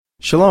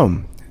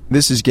Shalom.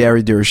 This is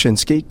Gary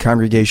Durashinsky,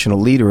 Congregational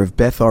Leader of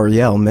Beth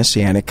Ariel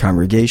Messianic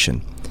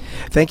Congregation.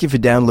 Thank you for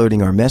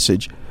downloading our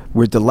message.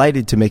 We're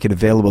delighted to make it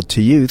available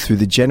to you through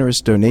the generous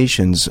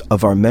donations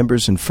of our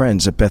members and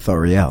friends at Beth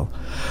Ariel.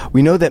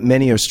 We know that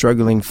many are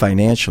struggling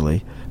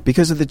financially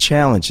because of the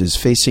challenges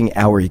facing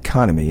our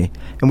economy,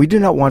 and we do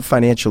not want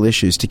financial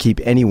issues to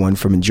keep anyone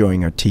from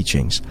enjoying our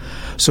teachings.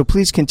 So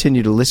please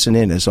continue to listen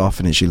in as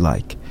often as you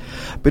like.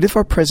 But if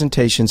our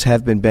presentations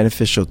have been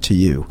beneficial to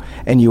you,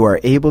 and you are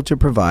able to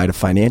provide a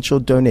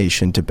financial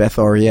donation to Beth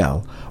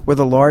Ariel,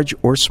 whether large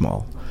or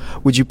small,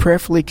 would you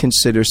prayerfully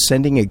consider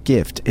sending a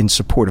gift in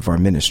support of our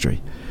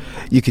ministry?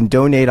 You can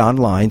donate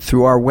online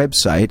through our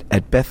website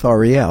at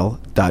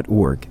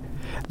bethariel.org.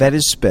 That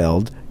is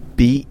spelled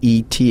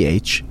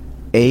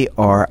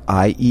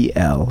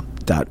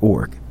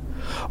BETHARIEL.org.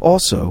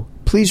 Also,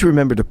 please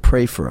remember to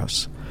pray for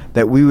us,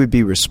 that we would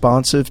be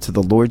responsive to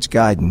the Lord's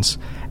guidance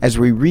as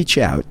we reach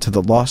out to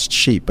the lost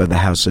sheep of the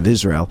house of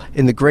Israel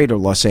in the greater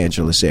Los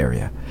Angeles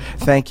area.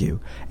 Thank you,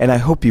 and I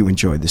hope you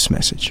enjoyed this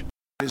message.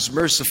 Is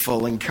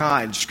merciful and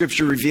kind.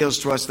 Scripture reveals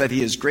to us that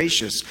he is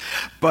gracious.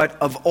 But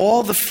of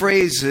all the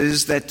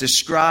phrases that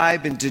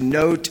describe and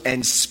denote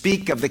and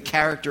speak of the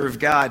character of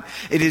God,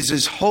 it is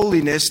his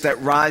holiness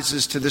that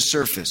rises to the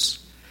surface.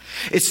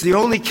 It's the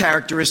only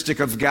characteristic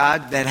of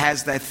God that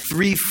has that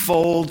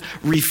threefold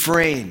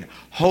refrain.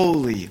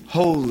 Holy,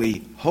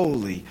 holy,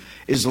 holy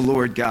is the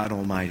Lord God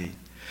Almighty.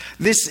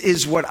 This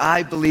is what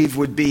I believe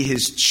would be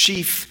his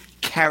chief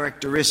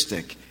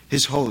characteristic,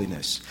 his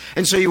holiness.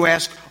 And so you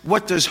ask,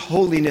 what does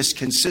holiness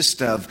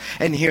consist of?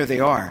 And here they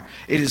are.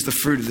 It is the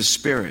fruit of the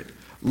Spirit.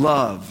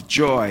 Love,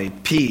 joy,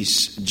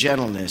 peace,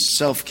 gentleness,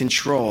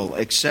 self-control,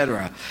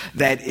 etc.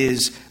 that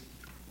is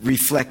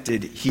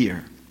reflected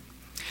here.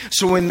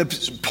 So when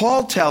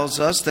Paul tells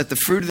us that the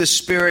fruit of the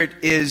Spirit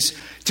is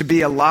to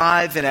be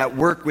alive and at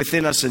work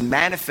within us and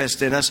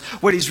manifest in us,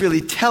 what he's really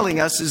telling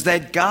us is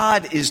that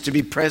God is to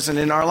be present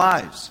in our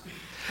lives.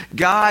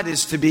 God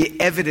is to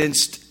be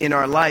evidenced in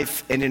our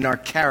life and in our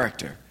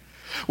character.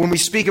 When we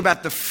speak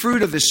about the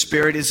fruit of the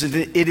Spirit,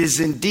 it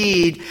is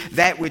indeed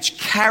that which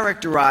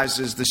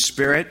characterizes the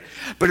Spirit,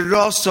 but it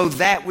also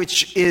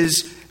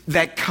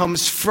that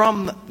comes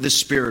from the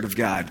Spirit of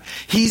God.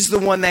 He's the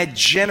one that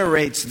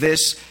generates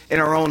this in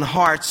our own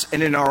hearts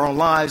and in our own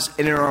lives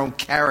and in our own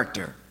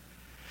character.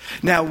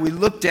 Now, we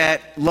looked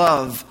at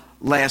love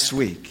last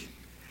week.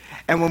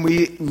 And when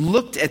we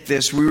looked at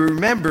this, we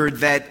remembered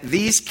that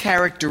these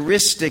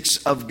characteristics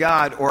of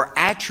God or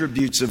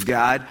attributes of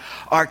God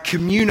are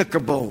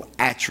communicable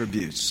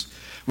attributes.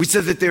 We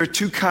said that there are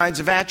two kinds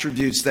of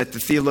attributes that the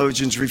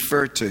theologians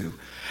refer to.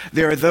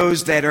 There are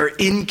those that are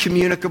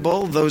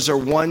incommunicable. Those are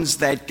ones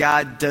that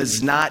God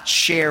does not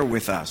share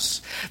with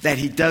us, that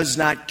he does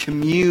not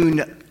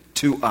commune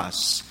to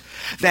us.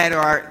 That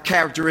are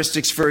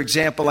characteristics, for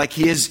example, like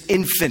he is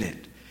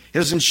infinite. He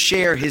doesn't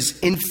share his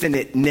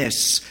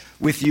infiniteness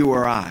with you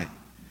or I.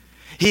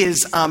 He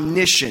is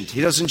omniscient.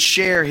 He doesn't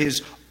share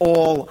his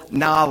all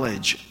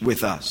knowledge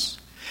with us.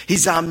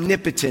 He's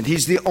omnipotent.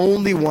 He's the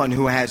only one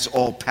who has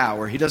all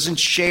power. He doesn't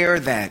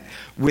share that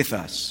with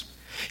us.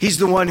 He's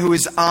the one who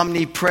is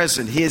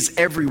omnipresent. He is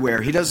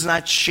everywhere. He does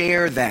not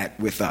share that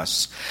with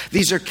us.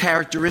 These are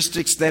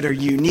characteristics that are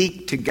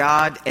unique to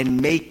God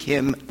and make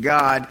him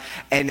God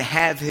and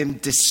have him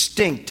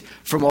distinct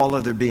from all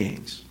other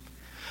beings.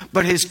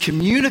 But his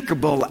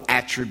communicable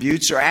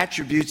attributes are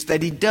attributes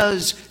that he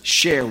does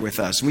share with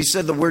us. And we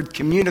said the word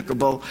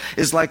communicable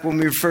is like when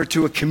we refer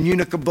to a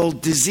communicable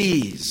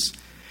disease.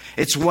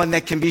 It's one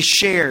that can be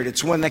shared.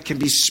 It's one that can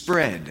be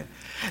spread.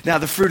 Now,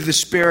 the fruit of the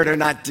Spirit are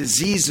not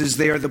diseases.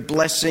 They are the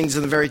blessings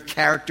of the very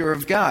character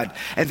of God.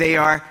 And they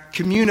are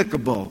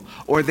communicable,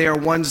 or they are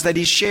ones that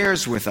he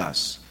shares with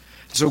us.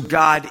 So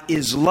God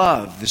is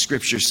love, the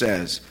Scripture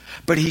says.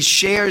 But he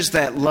shares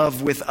that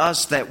love with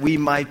us that we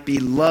might be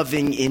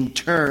loving in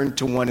turn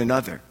to one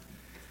another.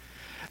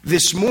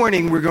 This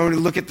morning, we're going to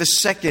look at the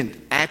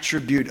second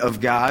attribute of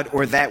God,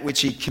 or that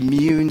which he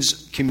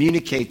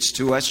communicates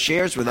to us,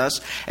 shares with us,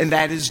 and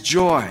that is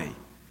joy.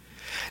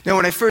 Now,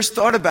 when I first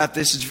thought about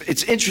this,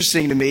 it's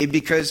interesting to me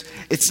because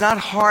it's not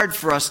hard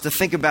for us to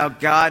think about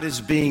God as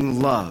being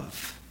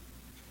love.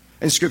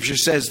 And Scripture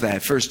says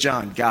that, 1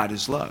 John, God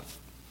is love.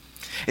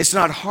 It's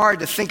not hard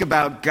to think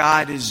about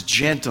God as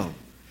gentle.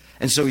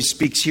 And so he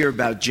speaks here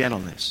about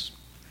gentleness.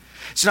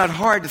 It's not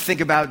hard to think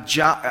about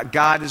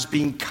God as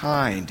being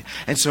kind.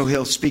 And so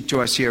he'll speak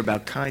to us here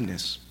about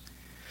kindness.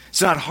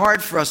 It's not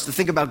hard for us to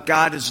think about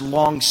God as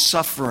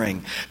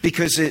long-suffering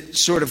because it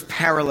sort of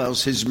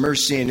parallels his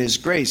mercy and his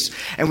grace.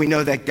 And we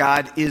know that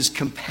God is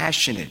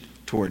compassionate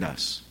toward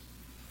us.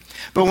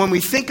 But when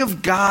we think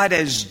of God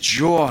as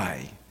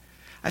joy,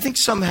 I think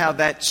somehow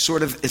that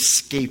sort of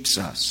escapes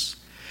us.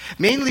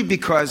 Mainly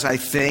because I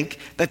think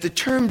that the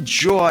term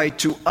joy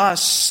to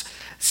us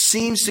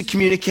seems to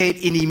communicate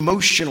in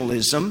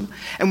emotionalism,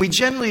 and we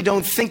generally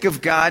don't think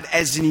of God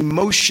as an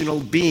emotional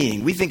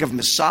being. We think of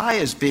Messiah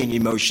as being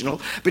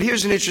emotional, but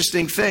here's an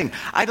interesting thing.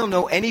 I don't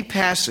know any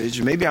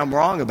passage, maybe I'm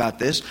wrong about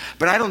this,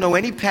 but I don't know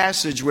any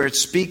passage where it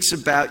speaks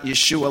about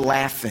Yeshua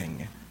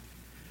laughing.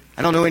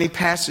 I don't know any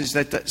passage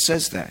that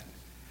says that.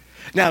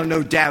 Now,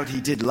 no doubt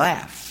he did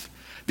laugh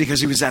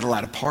because he was at a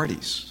lot of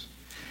parties.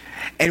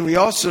 And we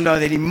also know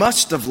that he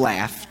must have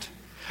laughed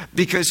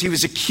because he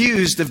was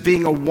accused of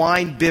being a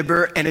wine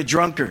bibber and a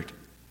drunkard.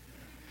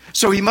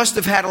 So he must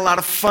have had a lot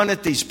of fun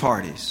at these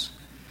parties.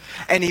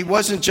 And he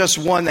wasn't just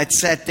one that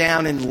sat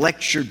down and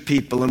lectured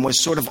people and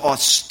was sort of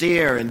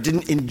austere and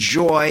didn't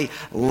enjoy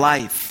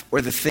life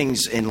or the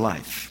things in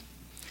life.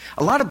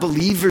 A lot of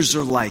believers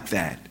are like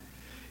that.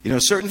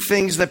 Certain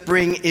things that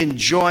bring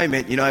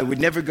enjoyment. I would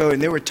never go, and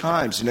there were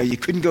times, you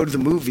couldn't go to the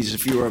movies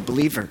if you were a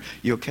believer.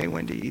 You okay,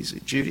 Wendy?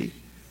 Easy. Judy?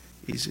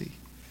 Easy.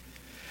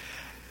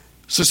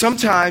 So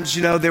sometimes,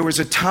 there was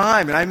a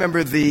time, and I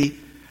remember the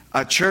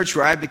church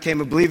where I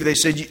became a believer, they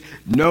said,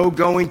 no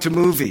going to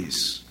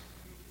movies.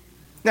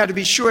 Now, to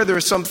be sure, there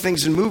are some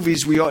things in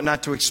movies we ought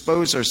not to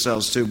expose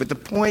ourselves to, but the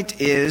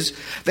point is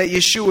that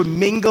Yeshua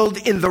mingled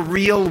in the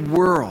real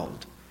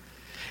world,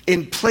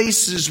 in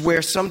places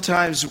where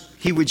sometimes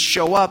he would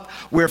show up,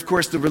 where, of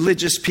course, the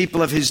religious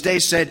people of his day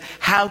said,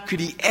 how could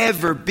he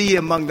ever be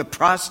among the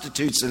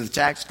prostitutes and the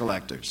tax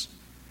collectors?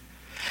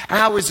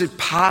 How is it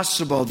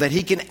possible that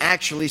he can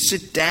actually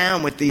sit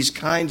down with these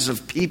kinds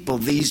of people,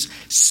 these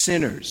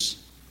sinners?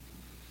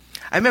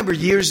 I remember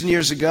years and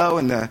years ago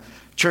in the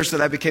church that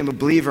I became a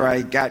believer,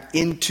 I got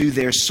into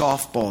their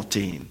softball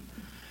team.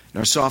 And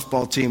our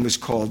softball team was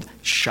called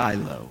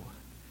Shiloh.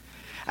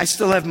 I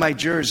still have my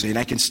jersey and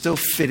I can still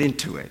fit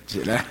into it,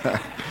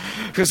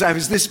 because I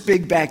was this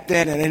big back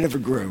then and I never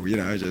grew,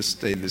 I just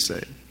stayed the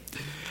same.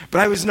 But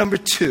I was number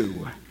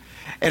 2.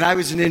 And I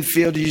was an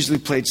infielder, usually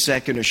played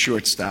second or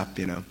shortstop,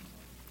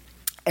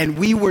 And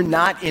we were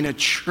not in a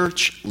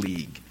church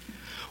league.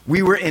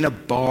 We were in a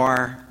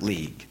bar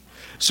league.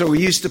 So we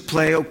used to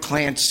play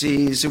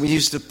O'Clancy's, and we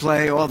used to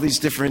play all these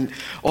different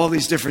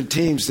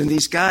teams. And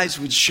these guys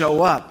would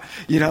show up,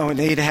 and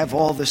they'd have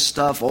all the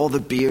stuff, all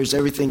the beers,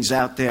 everything's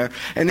out there.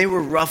 And they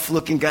were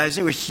rough-looking guys.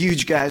 They were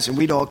huge guys, and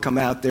we'd all come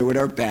out there with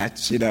our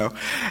bats,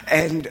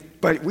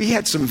 But we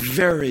had some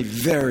very,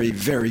 very,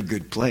 very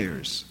good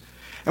players.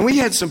 And we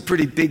had some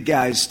pretty big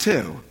guys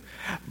too.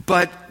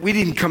 But we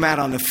didn't come out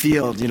on the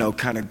field,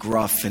 kind of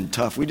gruff and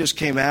tough. We just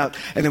came out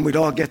and then we'd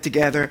all get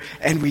together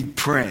and we'd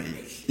pray,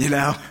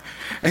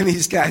 And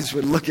these guys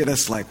would look at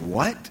us like,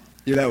 what?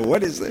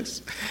 What is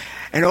this?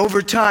 And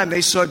over time they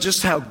saw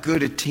just how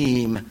good a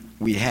team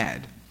we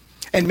had.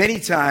 And many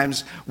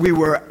times we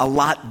were a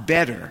lot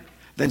better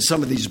than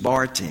some of these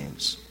bar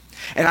teams.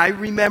 And I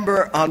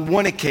remember on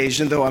one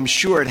occasion, though I'm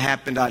sure it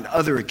happened on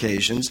other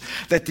occasions,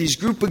 that these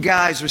group of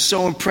guys were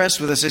so impressed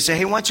with us, they say,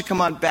 hey, why don't you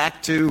come on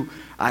back to,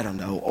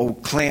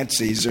 Old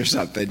Clancy's or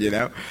something,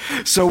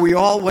 So we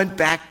all went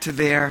back to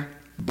their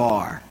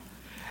bar.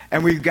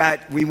 And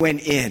we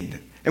went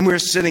in. And we were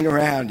sitting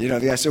around, the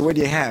guy said, what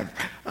do you have?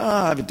 Oh,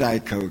 I have a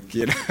Diet Coke,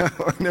 And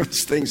there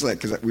was things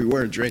like, because we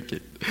weren't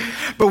drinking.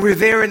 But we were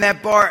there in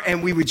that bar,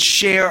 and we would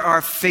share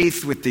our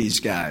faith with these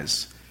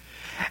guys.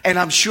 And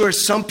I'm sure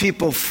some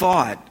people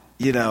thought,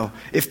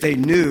 if they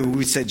knew,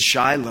 we said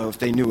Shiloh, if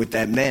they knew what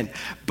that meant.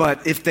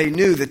 But if they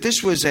knew that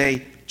this was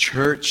a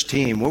church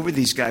team, what were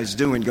these guys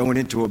doing going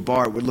into a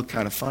bar? It would look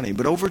kind of funny.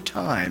 But over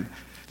time,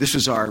 this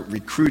was our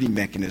recruiting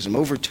mechanism.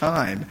 Over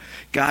time,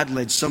 God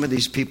led some of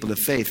these people to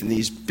faith. And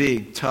these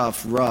big,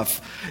 tough, rough,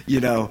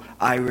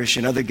 Irish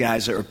and other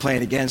guys that were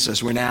playing against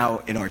us were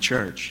now in our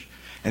church.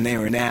 And they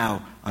were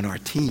now on our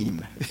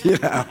team,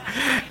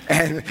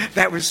 And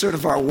that was sort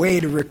of our way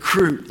to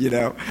recruit,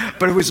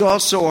 But it was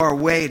also our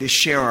way to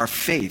share our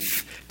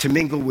faith, to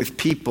mingle with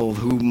people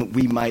whom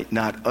we might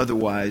not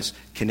otherwise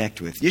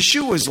connect with.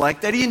 Yeshua was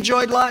like that. He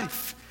enjoyed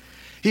life.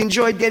 He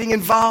enjoyed getting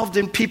involved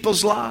in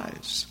people's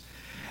lives.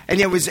 And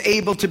yet was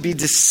able to be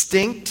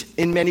distinct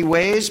in many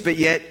ways, but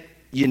yet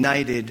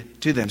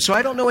united to them. So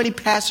I don't know any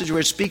passage where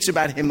it speaks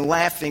about him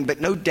laughing,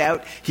 but no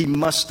doubt he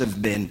must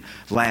have been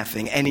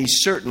laughing, and he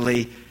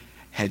certainly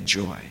had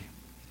joy.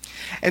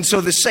 And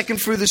so the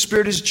second fruit of the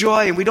Spirit is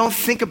joy, and we don't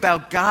think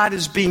about God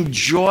as being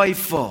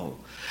joyful.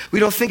 We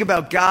don't think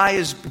about God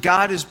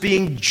as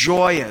being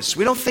joyous.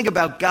 We don't think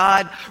about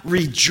God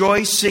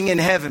rejoicing in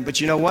heaven. But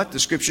you know what? The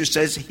Scripture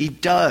says he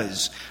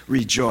does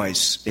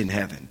rejoice in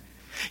heaven.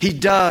 He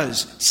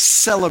does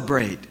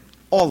celebrate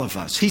all of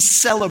us. He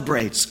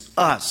celebrates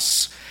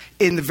us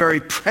in the very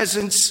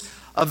presence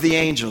of the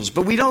angels.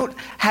 But we don't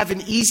have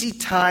an easy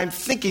time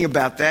thinking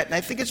about that. And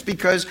I think it's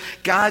because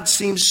God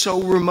seems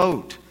so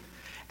remote.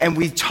 And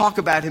we talk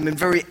about him in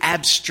very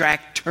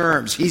abstract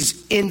terms.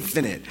 He's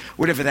infinite,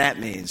 whatever that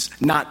means,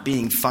 not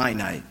being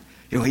finite.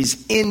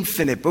 He's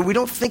infinite, but we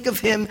don't think of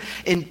him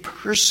in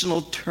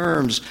personal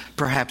terms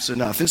perhaps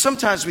enough. And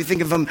sometimes we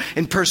think of him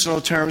in personal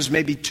terms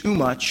maybe too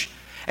much,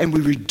 and we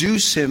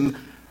reduce him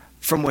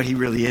from what he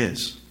really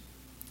is.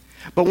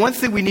 But one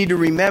thing we need to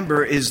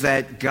remember is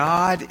that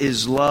God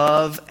is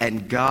love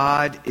and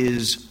God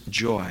is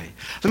joy.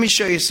 Let me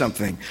show you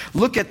something.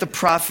 Look at the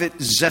prophet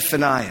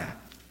Zephaniah.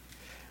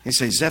 You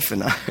say,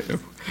 Zephaniah? I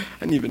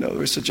didn't even know there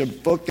was such a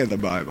book in the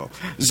Bible.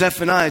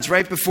 Zephaniah, it's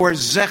right before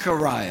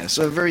Zechariah.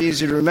 So very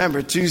easy to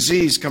remember. 2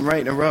 Z's come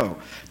right in a row.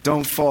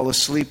 Don't fall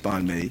asleep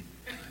on me.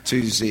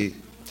 2 Z.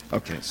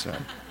 Okay, sorry.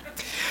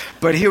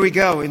 But here we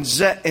go. In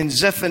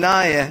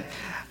Zephaniah,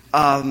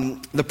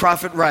 the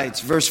prophet writes,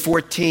 verse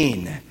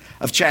 14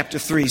 of chapter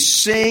 3,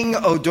 "Sing,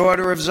 O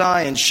daughter of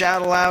Zion,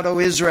 shout aloud, O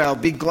Israel,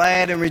 be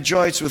glad and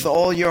rejoice with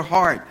all your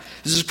heart."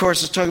 This is, of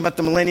course, talking about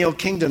the millennial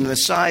kingdom. The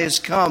Messiah has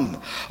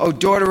come. "O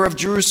daughter of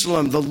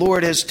Jerusalem, the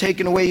Lord has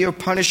taken away your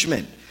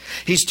punishment.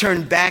 He's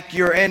turned back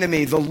your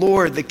enemy, the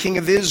Lord, the King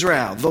of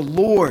Israel. The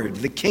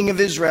Lord, the King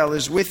of Israel,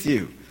 is with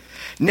you.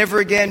 Never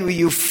again will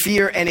you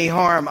fear any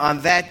harm.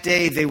 On that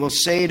day they will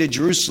say to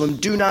Jerusalem,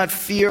 'Do not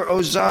fear,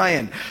 O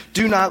Zion.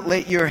 Do not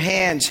let your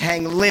hands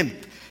hang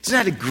limp.'" Isn't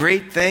that a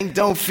great thing?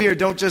 Don't fear.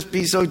 Don't just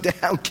be so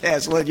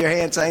downcast. Let your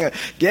hands hang up.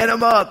 Get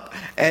them up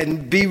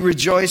and be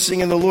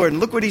rejoicing in the Lord.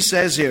 And look what he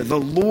says here. "The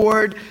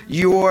Lord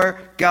your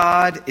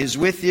God is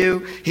with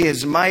you. He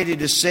is mighty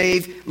to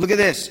save." Look at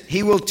this.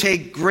 "He will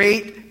take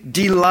great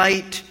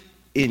delight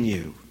in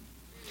you.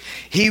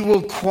 He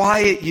will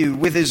quiet you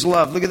with his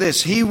love." Look at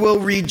this. "He will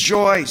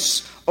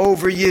rejoice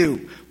over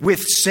you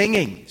with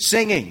singing."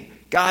 Singing.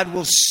 God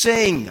will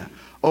sing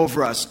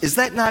over us. Is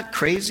that not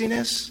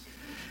craziness?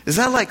 Is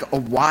that like a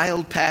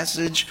wild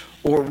passage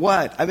or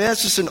what? I mean,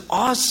 that's just an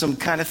awesome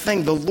kind of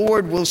thing. The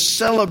Lord will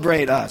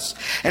celebrate us.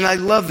 And I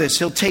love this.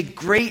 He'll take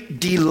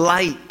great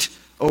delight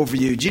over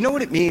you. Do you know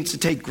what it means to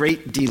take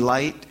great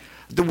delight?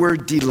 The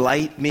word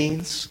delight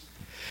means?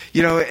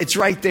 You know, it's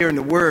right there in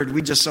the word.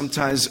 We just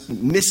sometimes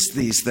miss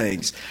these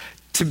things.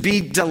 To be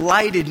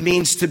delighted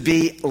means to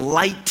be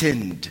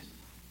lightened.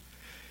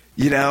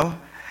 You know?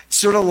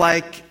 Sort of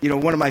like,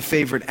 one of my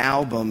favorite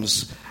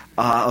albums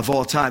of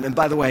all time. And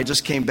by the way, I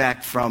just came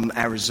back from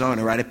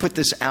Arizona, right? I put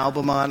this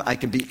album on. I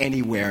can be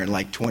anywhere in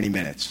like 20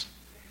 minutes.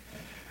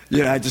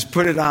 I just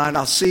put it on.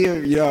 I'll see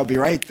you. I'll be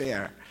right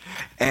there.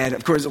 And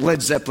of course,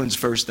 Led Zeppelin's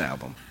first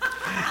album.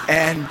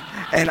 And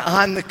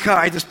on the cover,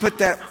 I just put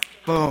that,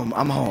 boom,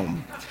 I'm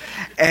home.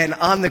 And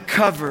on the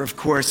cover, of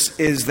course,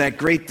 is that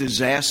great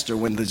disaster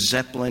when the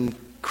Zeppelin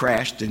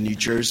crashed in New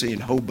Jersey,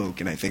 in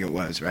Hoboken, I think it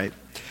was, right?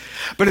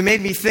 But it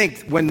made me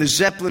think, when the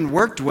Zeppelin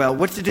worked well,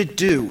 what did it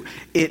do?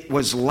 It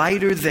was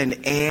lighter than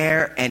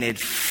air and it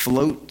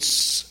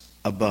floats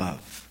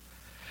above.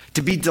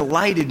 To be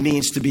delighted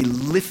means to be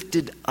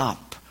lifted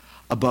up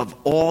above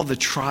all the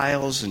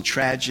trials and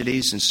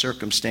tragedies and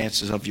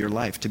circumstances of your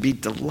life. To be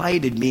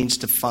delighted means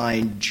to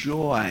find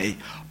joy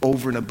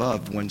over and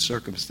above one's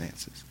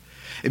circumstances.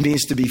 It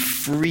means to be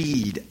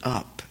freed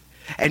up.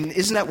 And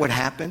isn't that what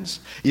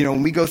happens?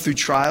 When we go through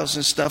trials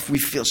and stuff, we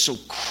feel so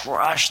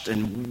crushed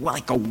and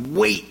like a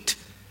weight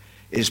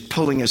is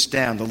pulling us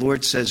down. The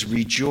Lord says,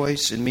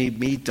 "Rejoice in me,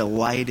 be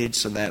delighted,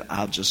 so that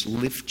I'll just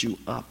lift you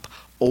up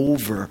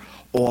over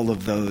all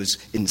of those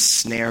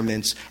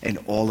ensnarements and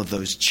all of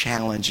those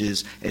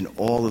challenges and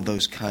all of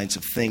those kinds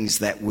of things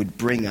that would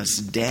bring us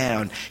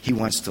down." He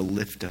wants to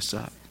lift us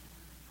up.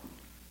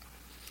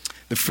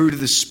 The fruit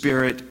of the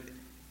Spirit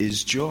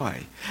is joy.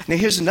 Now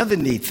here's another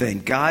neat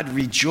thing. God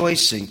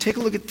rejoicing. Take a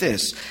look at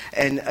this.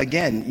 And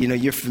again,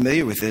 you're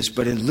familiar with this,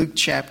 but in Luke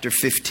chapter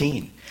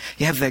 15,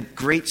 you have that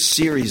great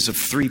series of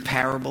 3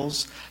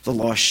 parables: the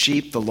lost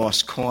sheep, the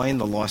lost coin,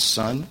 the lost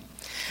son.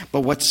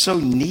 But what's so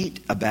neat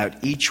about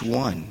each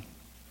one,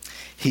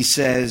 he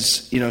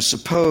says,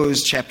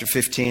 suppose, chapter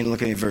 15,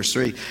 looking at verse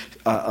 3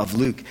 of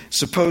Luke,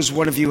 "Suppose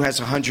one of you has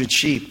 100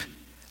 sheep,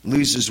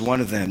 loses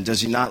one of them.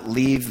 Does he not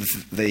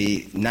leave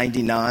the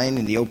 99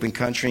 in the open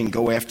country and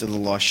go after the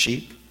lost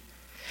sheep?"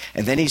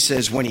 And then he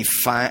says, when he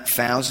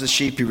founds the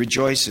sheep, he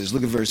rejoices.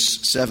 Look at verse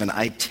 7.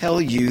 "I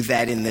tell you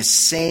that in the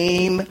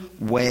same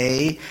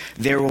way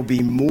there will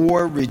be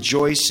more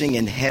rejoicing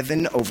in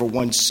heaven over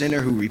one sinner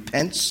who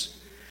repents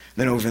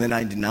than over the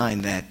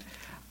 99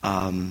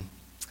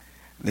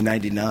 the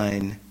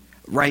 99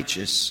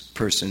 righteous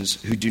persons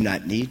who do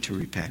not need to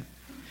repent."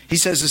 He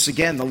says this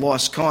again, the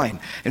lost coin,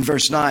 in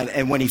verse 9.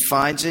 "And when he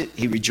finds it,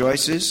 he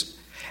rejoices."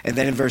 And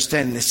then in verse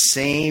 10, "In the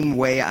same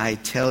way I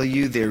tell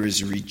you, there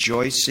is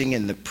rejoicing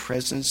in the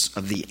presence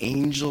of the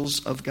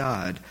angels of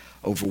God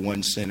over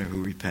one sinner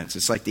who repents."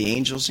 It's like the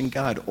angels and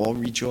God all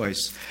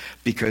rejoice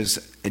because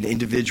an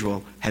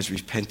individual has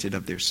repented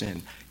of their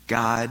sin.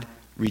 God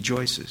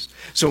rejoices.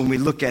 So when we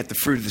look at the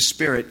fruit of the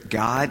Spirit,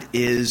 God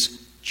is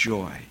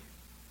joy.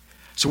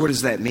 So what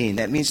does that mean?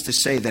 That means to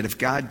say that if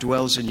God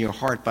dwells in your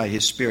heart by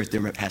his Spirit,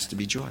 there has to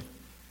be joy.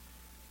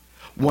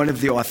 One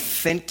of the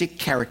authentic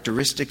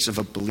characteristics of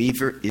a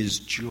believer is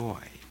joy.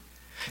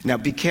 Now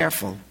be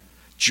careful.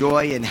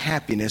 Joy and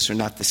happiness are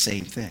not the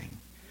same thing.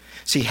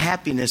 See,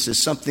 happiness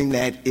is something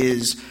that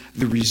is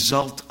the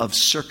result of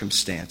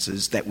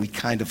circumstances that we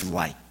kind of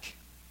like.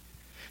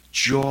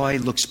 Joy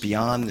looks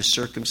beyond the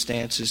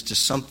circumstances to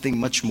something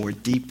much more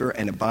deeper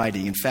and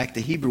abiding. In fact,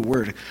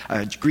 the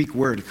Greek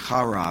word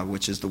chara,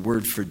 which is the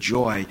word for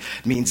joy,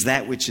 means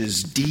that which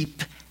is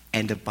deep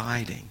and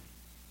abiding.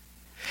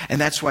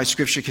 And that's why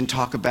Scripture can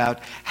talk about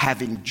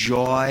having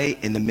joy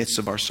in the midst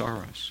of our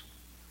sorrows.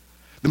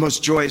 The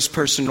most joyous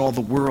person in all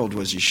the world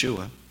was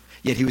Yeshua,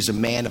 yet he was a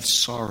man of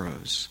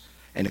sorrows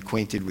and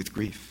acquainted with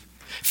grief.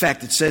 In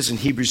fact, it says in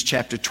Hebrews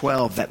chapter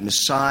 12 that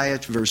Messiah,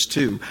 verse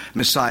 2,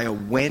 Messiah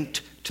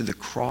went to the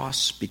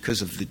cross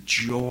because of the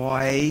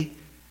joy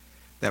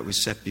that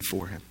was set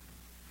before him.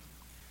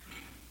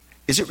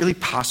 Is it really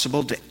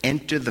possible to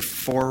enter the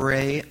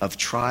foray of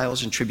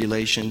trials and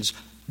tribulations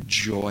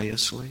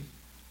joyously?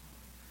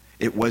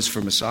 It was for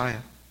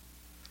Messiah.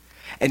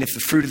 And if the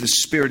fruit of the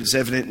Spirit is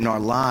evident in our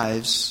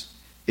lives,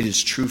 it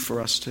is true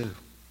for us too.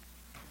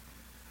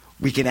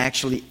 We can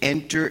actually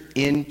enter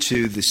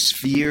into the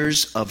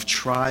spheres of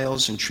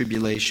trials and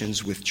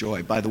tribulations with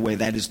joy. By the way,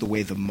 that is the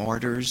way the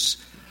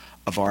martyrs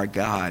of our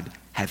God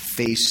have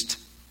faced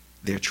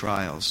their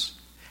trials.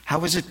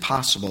 How is it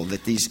possible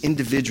that these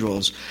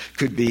individuals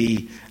could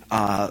be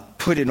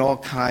put in all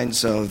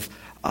kinds of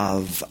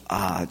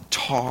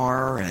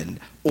tar and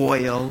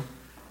oil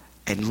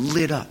and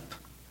lit up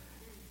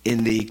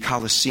in the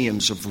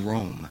Colosseums of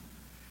Rome,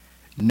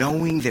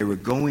 knowing they were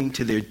going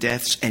to their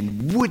deaths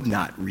and would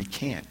not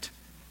recant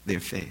their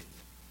faith?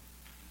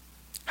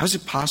 How is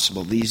it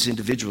possible these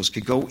individuals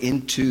could go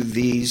into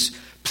these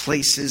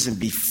places and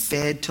be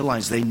fed to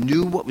lions? They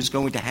knew what was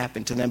going to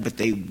happen to them, but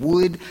they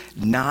would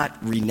not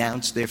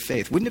renounce their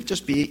faith. Wouldn't it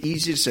just be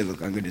easy to say,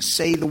 look, I'm going to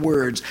say the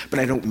words, but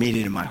I don't mean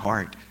it in my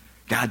heart.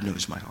 God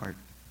knows my heart,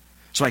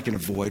 so I can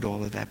avoid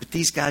all of that. But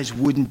these guys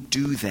wouldn't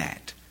do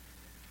that.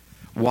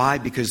 Why?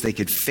 Because they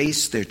could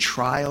face their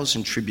trials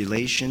and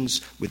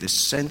tribulations with a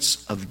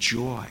sense of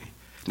joy.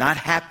 Not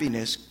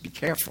happiness, be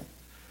careful,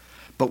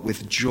 but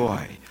with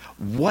joy.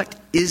 What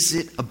is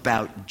it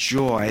about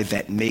joy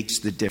that makes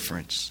the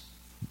difference?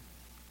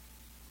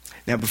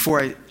 Now, before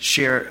I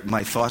share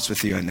my thoughts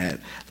with you on that,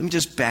 let me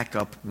just back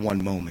up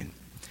one moment.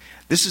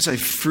 This is a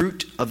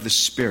fruit of the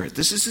Spirit.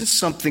 This isn't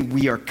something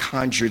we are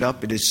conjured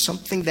up. It is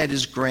something that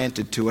is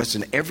granted to us,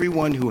 and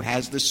everyone who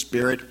has the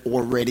Spirit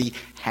already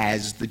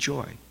has the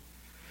joy.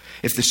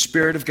 If the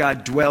Spirit of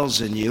God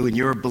dwells in you and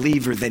you're a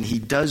believer, then he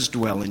does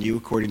dwell in you,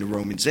 according to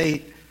Romans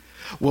 8.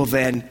 Well,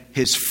 then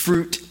his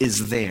fruit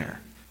is there.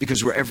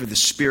 Because wherever the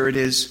Spirit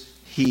is,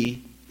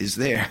 he is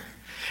there.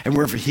 And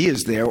wherever he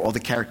is there, all the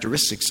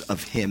characteristics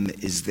of him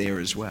is there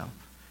as well.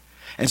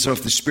 And so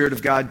if the Spirit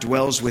of God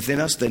dwells within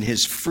us, then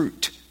his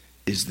fruit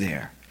is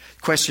there.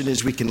 The question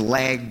is, we can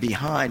lag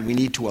behind. We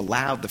need to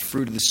allow the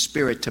fruit of the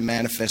Spirit to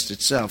manifest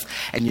itself.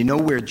 And you know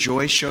where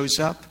joy shows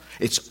up?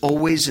 It's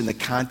always in the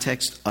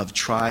context of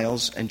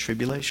trials and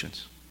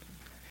tribulations.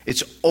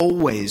 It's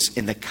always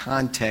in the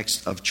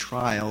context of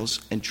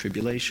trials and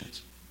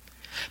tribulations.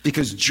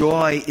 Because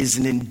joy is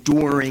an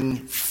enduring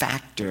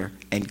factor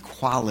and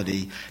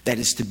quality that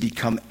is to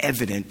become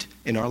evident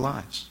in our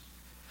lives.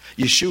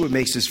 Yeshua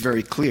makes this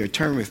very clear.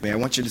 Turn with me. I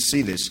want you to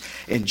see this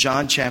in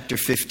John chapter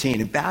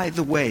 15. And by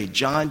the way,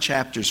 John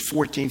chapters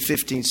 14,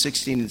 15,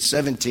 16, and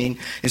 17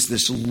 is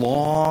this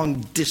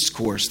long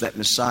discourse that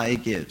Messiah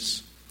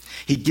gives.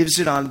 He gives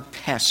it on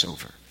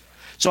Passover.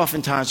 It's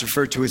oftentimes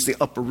referred to as the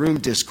upper room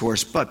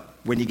discourse, but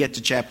when you get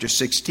to chapter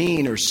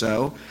 16 or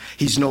so,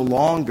 they're no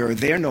longer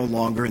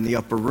in the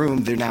upper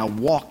room. They're now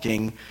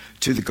walking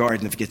to the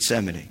Garden of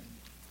Gethsemane.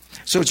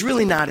 So it's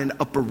really not an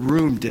upper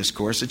room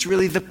discourse. It's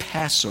really the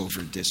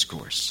Passover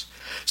discourse,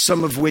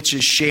 some of which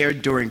is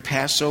shared during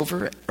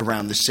Passover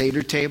around the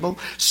Seder table,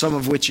 some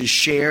of which is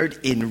shared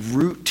en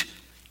route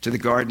to the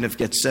Garden of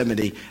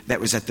Gethsemane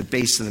that was at the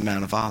base of the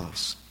Mount of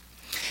Olives.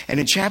 And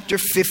in chapter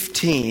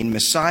 15,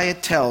 Messiah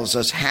tells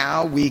us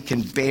how we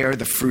can bear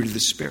the fruit of the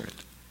Spirit.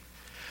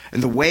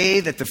 And the way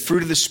that the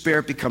fruit of the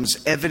Spirit becomes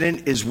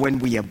evident is when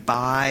we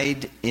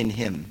abide in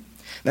him.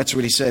 That's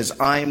what he says.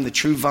 I am the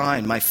true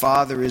vine. My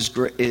Father is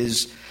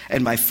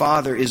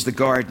the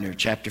gardener.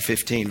 Chapter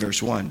 15,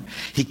 verse 1.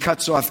 He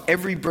cuts off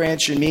every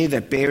branch in me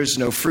that bears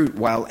no fruit,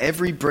 while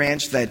every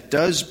branch that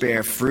does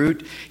bear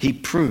fruit, he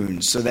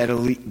prunes so that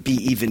it'll be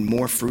even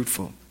more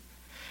fruitful.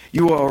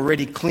 You are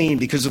already clean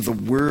because of the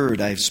word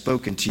I have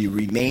spoken to you.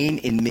 Remain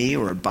in me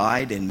or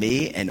abide in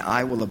me, and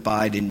I will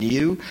abide in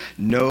you.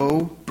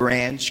 No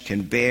branch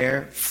can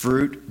bear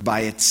fruit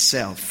by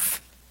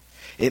itself.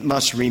 It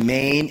must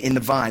remain in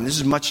the vine. This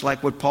is much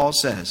like what Paul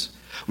says.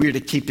 We are to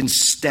keep in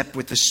step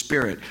with the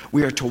Spirit.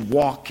 We are to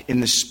walk in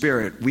the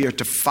Spirit. We are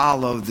to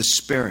follow the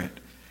Spirit.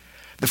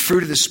 The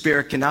fruit of the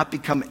Spirit cannot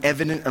become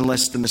evident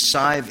unless the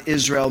Messiah of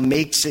Israel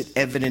makes it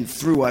evident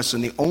through us.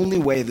 And the only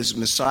way this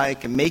Messiah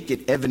can make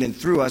it evident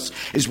through us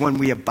is when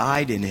we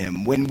abide in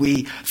him, when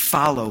we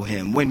follow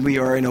him, when we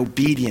are in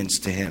obedience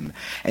to him.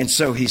 And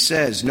so he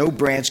says, no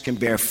branch can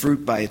bear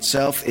fruit by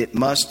itself. It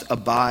must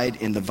abide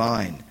in the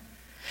vine.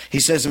 He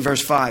says in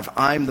verse 5,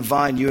 I am the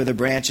vine, you are the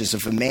branches.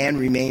 If a man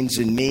remains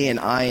in me and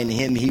I in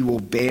him, he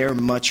will bear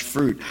much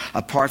fruit.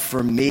 Apart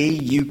from me,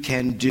 you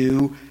can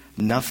do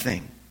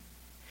nothing.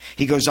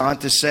 He goes on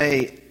to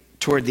say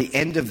toward the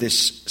end of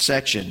this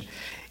section.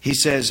 He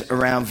says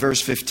around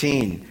verse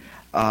 15,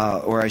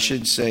 or I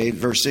should say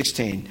verse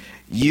 16,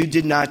 you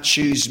did not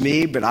choose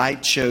me, but I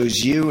chose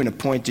you and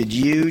appointed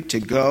you to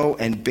go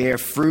and bear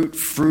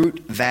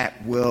fruit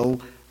that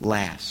will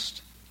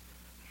last.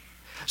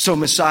 So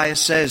Messiah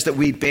says that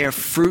we bear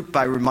fruit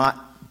by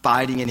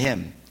abiding in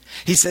him.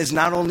 He says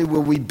not only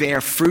will we bear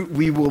fruit,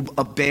 we will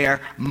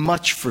bear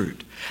much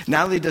fruit.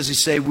 Not only does he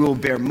say we will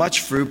bear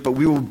much fruit, but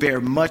we will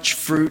bear much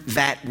fruit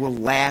that will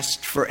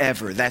last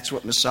forever. That's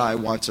what Messiah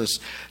wants us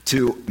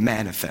to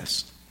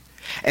manifest.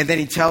 And then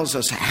he tells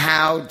us,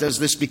 how does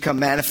this become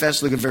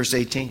manifest? Look at verse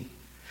 18.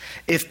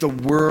 If the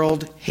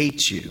world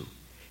hates you,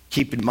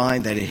 keep in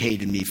mind that it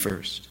hated me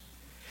first.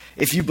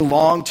 If you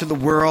belong to the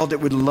world, it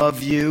would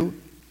love you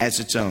as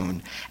its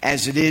own.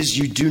 As it is,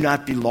 you do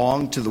not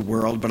belong to the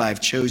world, but I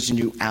have chosen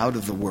you out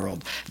of the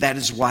world. That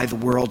is why the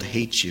world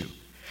hates you.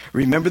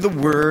 Remember the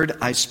word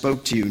I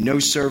spoke to you. No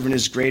servant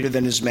is greater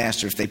than his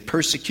master. If they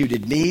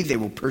persecuted me, they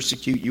will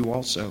persecute you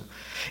also.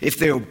 If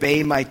they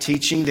obey my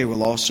teaching, they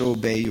will also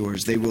obey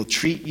yours. They will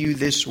treat you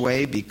this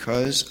way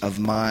because of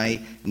my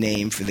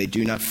name, for they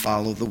do not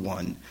follow the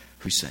one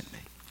who sent me.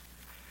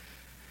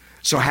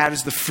 So how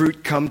does the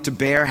fruit come to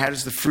bear? How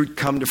does the fruit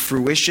come to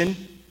fruition?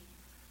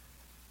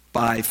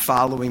 By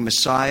following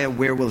Messiah.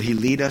 Where will he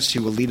lead us? He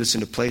will lead us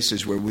into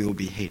places where we will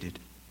be hated.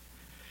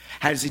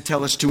 How does he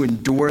tell us to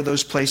endure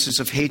those places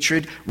of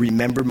hatred?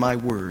 Remember my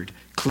word.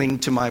 Cling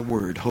to my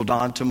word. Hold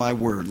on to my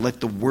word. Let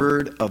the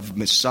word of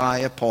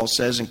Messiah, Paul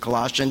says in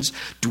Colossians,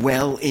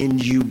 dwell in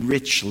you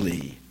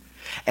richly.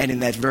 And in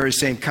that very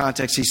same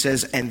context, he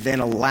says, and then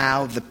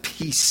allow the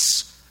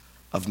peace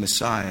of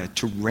Messiah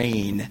to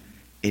reign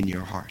in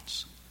your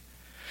hearts.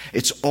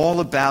 It's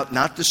all about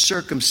not the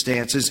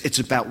circumstances, it's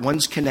about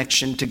one's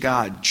connection to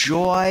God.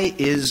 Joy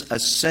is a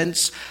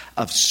sense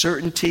of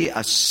certainty,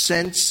 a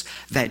sense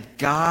that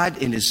God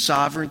in his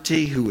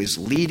sovereignty, who is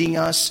leading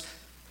us,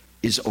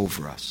 is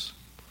over us.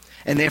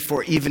 And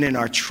therefore, even in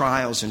our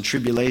trials and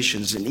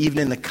tribulations, and even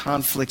in the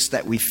conflicts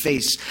that we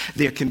face,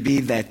 there can be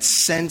that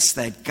sense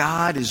that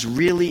God is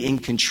really in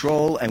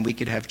control and we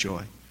could have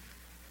joy.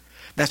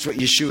 That's what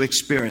Yeshua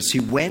experienced. He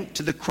went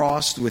to the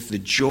cross with the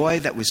joy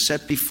that was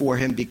set before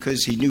him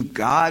because he knew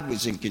God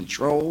was in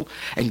control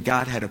and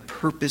God had a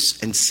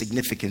purpose and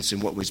significance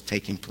in what was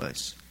taking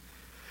place.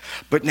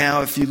 But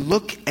now if you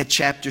look at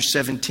chapter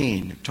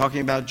 17,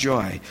 talking about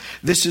joy,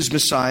 this is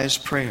Messiah's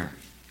prayer.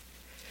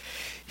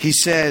 He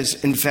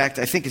says, in fact,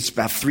 I think it's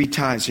about 3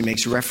 times he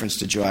makes reference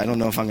to joy. I don't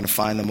know if I'm going to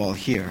find them all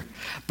here.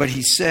 But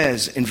he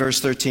says in verse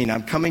 13,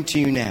 I'm coming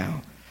to you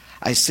now.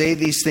 I say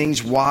these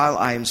things while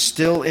I am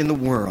still in the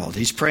world.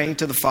 He's praying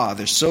to the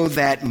Father, so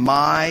that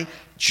my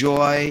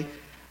joy,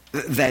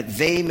 that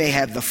they may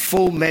have the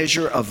full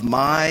measure of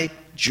my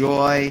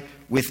joy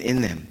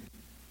within them.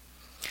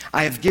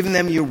 I have given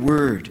them your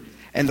word,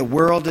 and the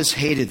world has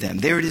hated them.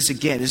 There it is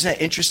again. Isn't that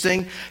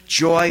interesting?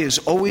 Joy is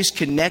always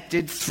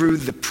connected through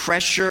the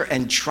pressure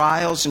and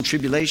trials and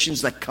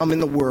tribulations that come in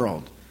the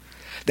world,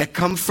 that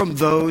come from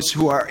those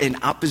who are in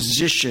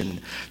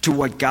opposition to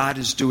what God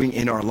is doing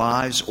in our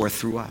lives or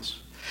through us.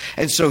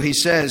 And so he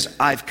says,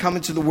 I've come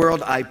into the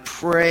world. I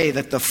pray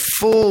that the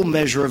full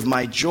measure of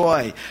my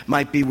joy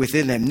might be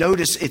within them.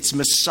 Notice it's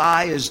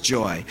Messiah's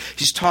joy.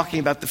 He's talking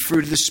about the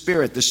fruit of the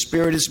Spirit. The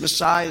Spirit is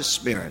Messiah's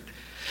Spirit.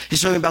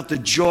 He's talking about the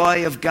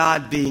joy of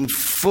God being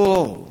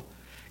full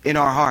in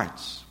our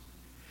hearts.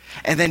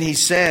 And then he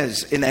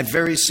says in that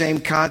very same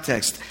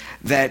context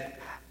that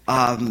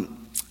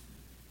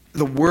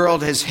the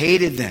world has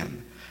hated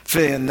them, for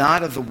they are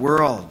not of the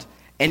world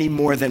any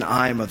more than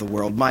I am of the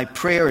world. My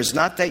prayer is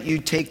not that you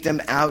take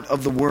them out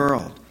of the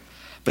world,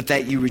 but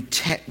that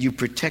you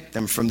protect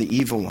them from the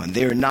evil one.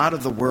 They are not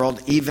of the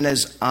world, even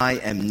as I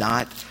am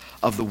not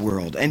of the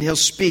world. And he'll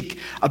speak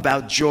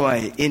about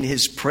joy in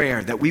his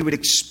prayer, that we would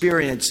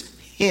experience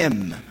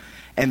him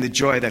and the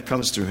joy that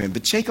comes through him.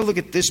 But take a look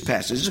at this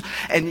passage.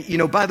 And,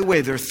 by the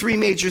way, there are 3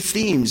 major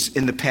themes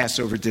in the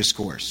Passover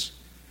discourse.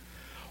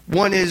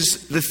 One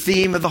is the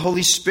theme of the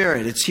Holy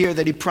Spirit. It's here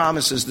that he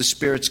promises the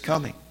Spirit's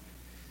coming.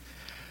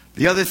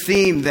 The other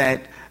theme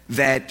that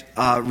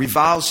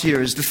revolves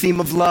here is the theme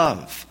of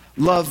love.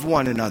 Love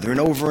one another. And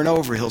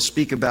over he'll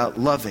speak about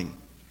loving.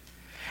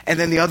 And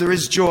then the other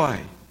is joy.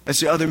 That's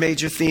the other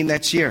major theme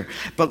that's here.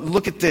 But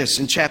look at this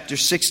in chapter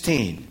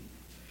 16.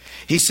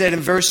 He said in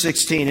verse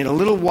 16, in a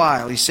little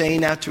while, he's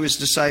saying now to his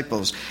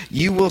disciples,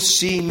 you will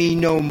see me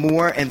no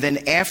more, and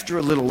then after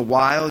a little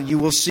while, you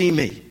will see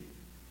me.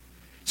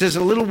 It says,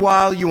 in a little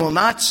while you will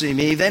not see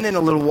me, then in a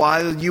little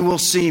while you will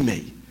see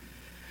me.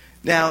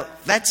 Now,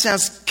 that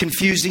sounds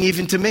confusing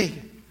even to me.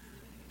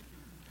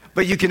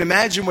 But you can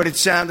imagine what it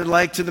sounded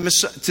like to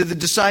the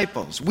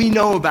disciples. We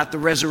know about the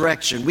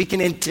resurrection. We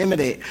can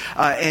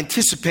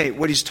anticipate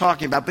what he's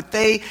talking about. But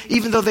they,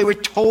 even though they were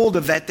told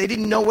of that, they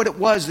didn't know what it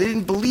was. They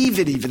didn't believe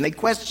it even. They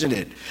questioned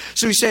it.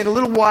 So he's saying, a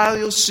little while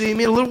you'll see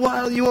me, a little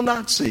while you will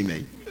not see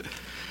me.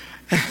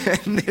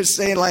 And they're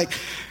saying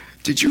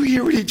did you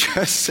hear what he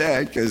just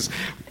said? Because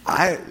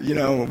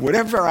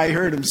whatever I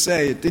heard him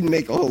say, it didn't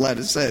make a whole lot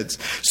of sense.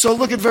 So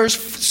look at verse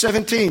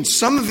 17.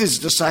 Some of his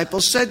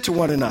disciples said to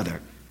one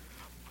another,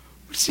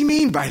 what does he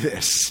mean by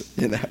this?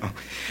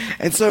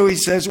 And so he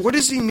says, what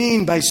does he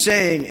mean by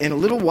saying, in a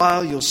little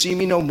while you'll see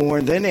me no more,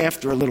 and then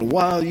after a little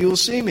while you'll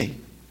see me?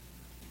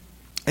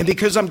 And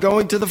because I'm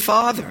going to the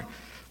Father.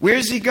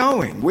 Where's he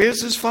going?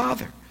 Where's his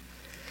Father?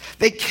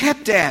 They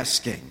kept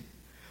asking,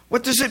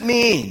 what does it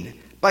mean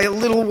by a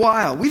little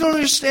while? We don't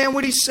understand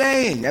what he's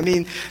saying. I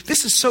mean,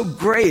 this is so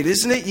great,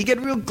 isn't it? You get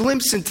a real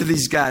glimpse into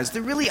these guys.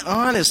 They're really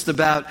honest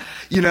about,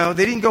 they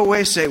didn't go away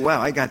and say,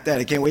 wow, I got that.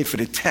 I can't wait for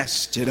the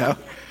test,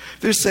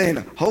 They're saying,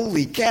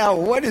 holy cow,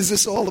 what is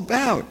this all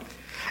about?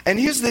 And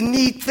here's the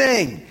neat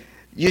thing.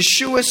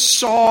 Yeshua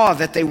saw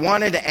that they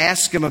wanted to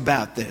ask him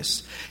about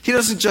this. He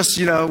doesn't just,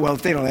 well,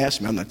 if they don't ask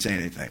me, I'm not saying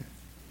anything.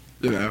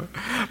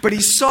 But he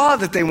saw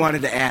that they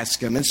wanted to ask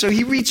him. And so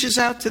he reaches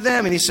out to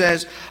them and he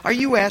says, are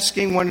you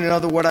asking one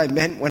another what I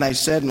meant when I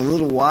said, in a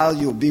little while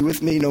you'll be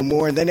with me no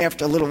more, and then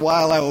after a little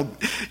while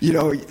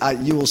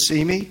you will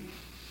see me?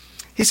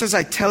 He says,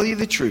 I tell you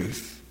the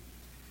truth.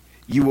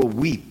 You will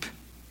weep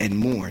and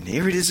mourn.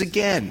 Here it is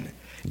again.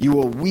 You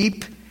will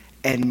weep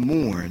and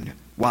mourn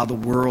while the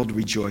world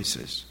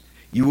rejoices.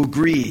 You will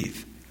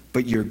grieve,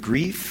 but your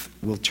grief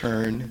will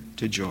turn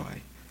to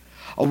joy.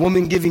 A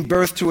woman giving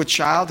birth to a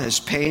child has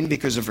pain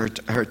because of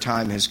her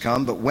time has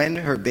come, but when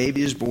her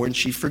baby is born,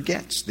 she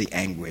forgets the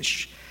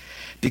anguish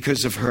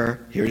because of her,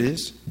 here it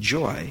is,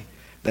 joy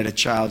that a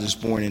child is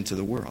born into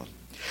the world.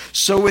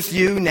 So with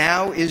you,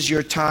 now is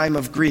your time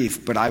of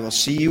grief, but I will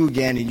see you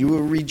again, and you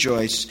will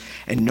rejoice,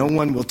 and no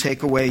one will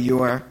take away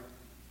your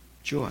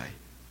joy.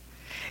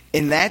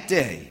 In that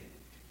day,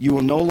 you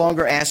will no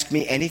longer ask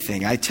me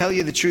anything. I tell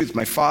you the truth,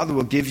 my Father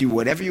will give you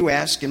whatever you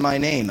ask in my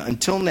name.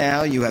 Until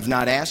now, you have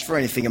not asked for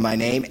anything in my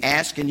name.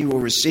 Ask and you will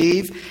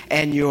receive,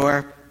 and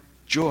your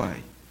joy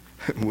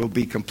will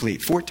be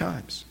complete. 4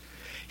 times.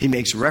 He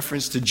makes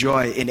reference to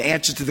joy in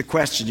answer to the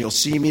question, you'll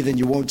see me, then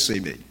you won't see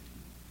me.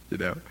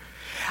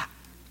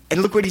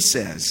 And look what he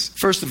says.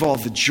 First of all,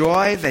 the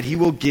joy that he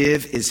will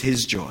give is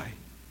his joy.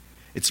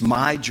 It's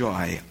my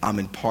joy I'm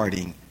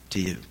imparting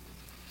to you.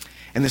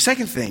 And the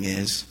second thing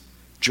is,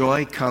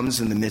 joy comes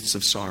in the midst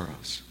of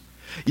sorrows.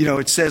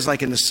 It says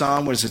like in the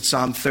Psalm, what is it,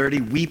 Psalm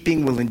 30,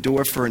 weeping will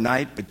endure for a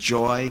night, but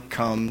joy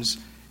comes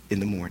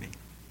in the morning.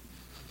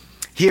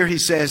 Here he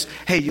says,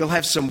 hey, you'll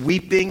have some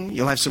weeping,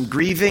 you'll have some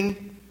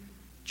grieving,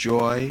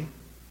 joy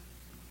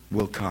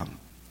will come.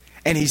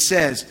 And he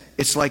says,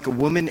 it's like a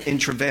woman in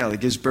travail. It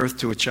gives birth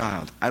to a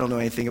child. I don't know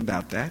anything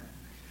about that,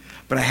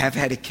 but I have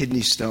had a kidney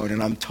stone,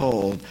 and I'm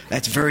told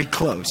that's very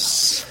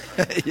close,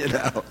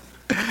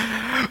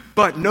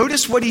 But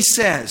notice what he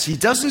says. He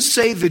doesn't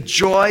say the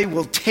joy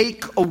will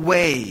take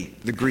away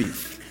the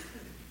grief.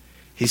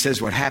 He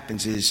says what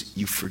happens is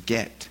you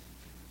forget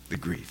the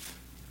grief.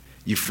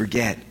 You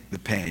forget the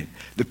pain.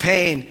 The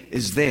pain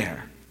is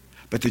there,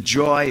 but the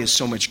joy is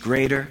so much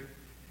greater.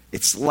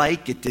 It's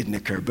like it didn't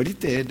occur, but it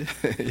did,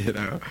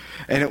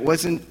 and it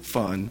wasn't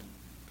fun.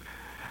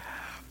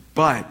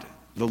 But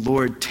the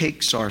Lord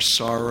takes our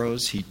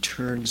sorrows, he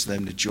turns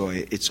them to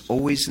joy. It's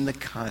always in the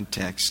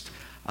context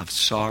of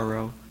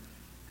sorrow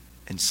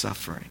and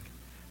suffering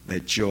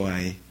that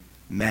joy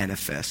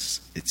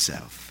manifests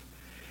itself.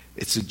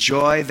 It's a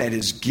joy that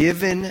is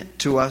given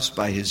to us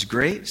by his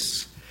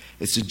grace.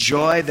 It's a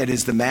joy that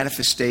is the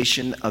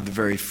manifestation of the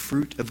very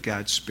fruit of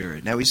God's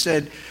Spirit. Now, he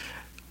said,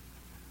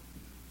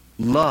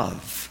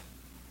 love,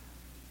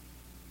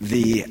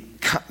 the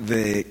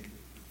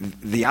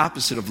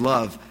opposite of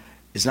love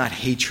is not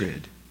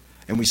hatred.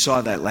 And we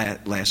saw that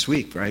last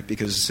week, right?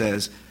 Because it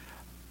says,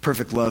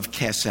 perfect love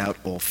casts out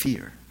all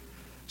fear.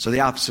 So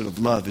the opposite of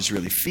love is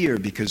really fear,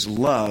 because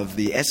love,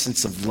 the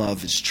essence of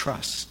love is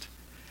trust.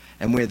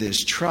 And where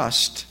there's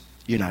trust,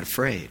 you're not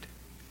afraid.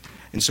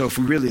 And so if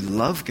we really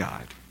love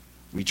God,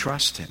 we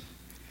trust him.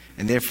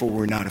 And therefore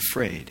we're not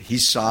afraid.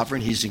 He's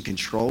sovereign. He's in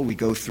control. We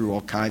go through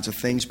all kinds of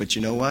things. But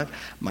you know what?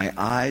 My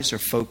eyes are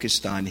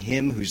focused on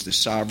him who's the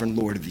sovereign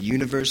Lord of the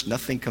universe.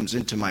 Nothing comes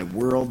into my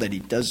world that he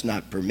does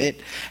not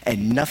permit.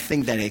 And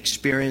nothing that I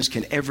experience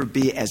can ever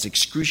be as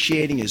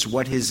excruciating as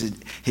what his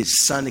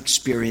son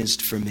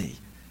experienced for me.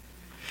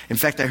 In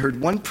fact, I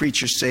heard one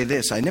preacher say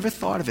this. I never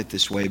thought of it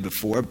this way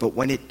before, but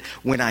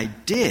when I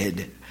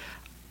did,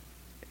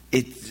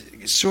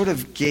 it sort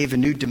of gave a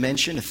new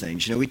dimension of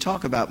things. We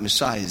talk about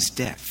Messiah's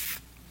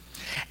death,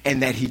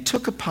 and that he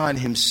took upon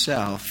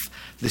himself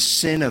the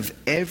sin of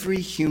every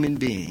human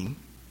being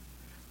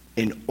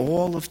in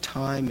all of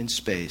time and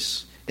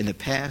space, in the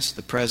past,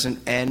 the present,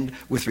 and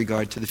with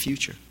regard to the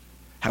future,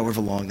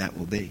 however long that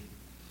will be.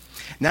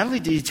 Not only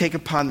did he take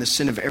upon the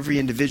sin of every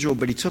individual,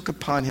 but he took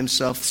upon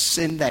himself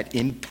sin that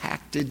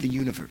impacted the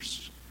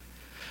universe.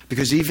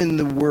 Because even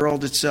the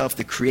world itself,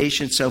 the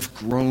creation itself,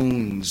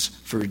 groans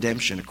for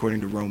redemption,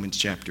 according to Romans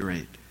chapter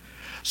 8.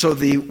 So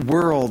the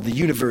world, the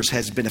universe,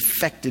 has been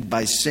affected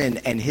by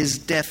sin, and his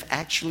death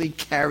actually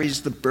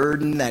carries the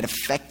burden that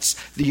affects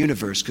the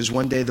universe, because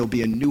one day there'll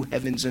be a new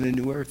heavens and a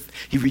new earth.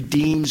 He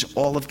redeems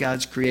all of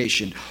God's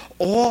creation.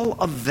 All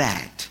of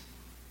that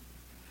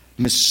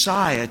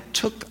Messiah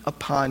took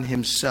upon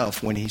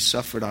himself when he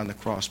suffered on the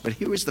cross. But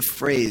here was the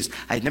phrase.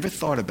 I had never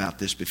thought about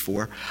this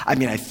before. I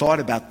mean, I thought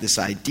about this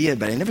idea,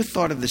 but I never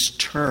thought of this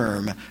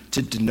term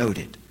to denote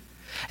it.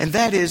 And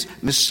that is,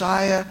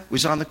 Messiah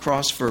was on the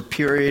cross for a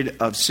period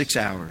of 6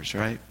 hours,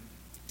 right?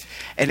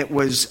 And it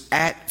was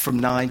from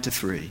 9 to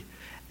 3.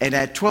 And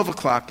at 12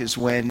 o'clock is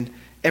when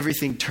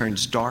everything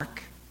turns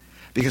dark.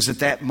 Because at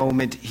that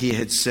moment he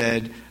had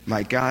said,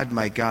 my God,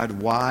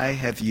 why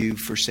have you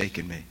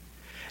forsaken me?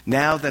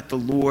 Now that the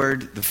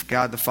Lord, the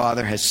God the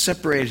Father, has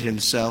separated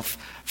himself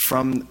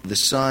from the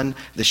Son,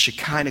 the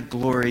Shekinah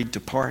glory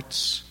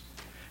departs,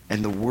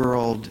 and the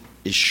world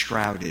is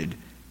shrouded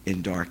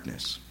in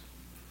darkness.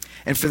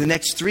 And for the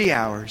next 3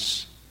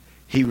 hours,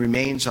 he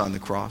remains on the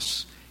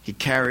cross. He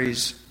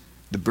carries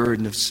the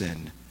burden of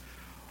sin.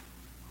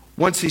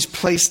 Once his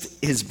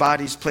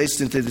body's placed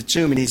into the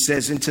tomb, and he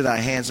says, into thy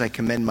hands I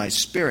commend my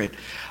spirit.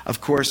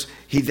 Of course,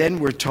 he then,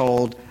 we're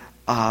told,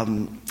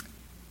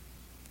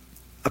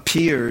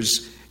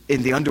 appears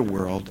in the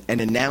underworld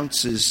and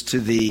announces to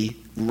the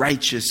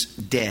righteous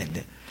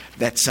dead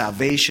that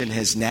salvation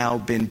has now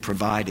been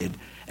provided,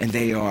 and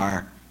they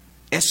are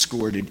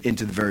escorted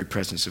into the very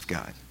presence of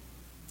God.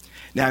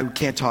 Now, we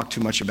can't talk too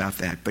much about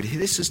that, but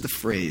this is the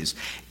phrase.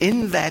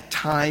 In that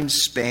time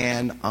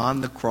span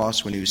on the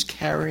cross when he was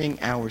carrying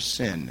our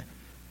sin,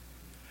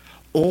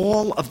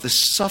 all of the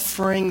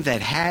suffering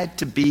that had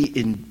to be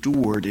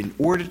endured in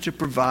order to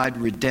provide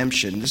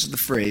redemption, this is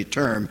the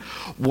term,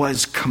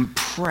 was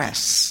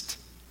compressed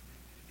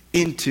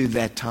into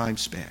that time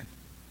span.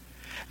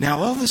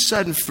 Now, all of a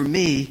sudden, for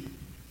me,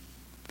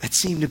 that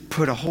seemed to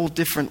put a whole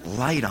different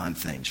light on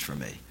things for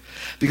me.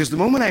 Because the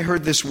moment I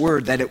heard this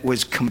word, that it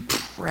was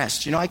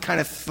compressed, I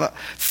kind of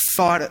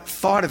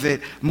thought of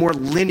it more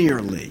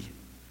linearly.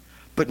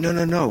 But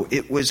no,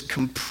 it was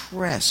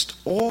compressed.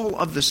 All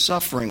of the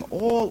suffering,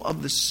 all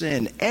of the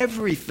sin,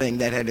 everything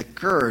that had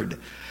occurred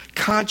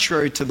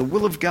contrary to the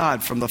will of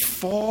God from the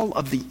fall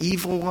of the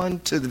evil one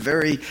to the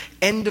very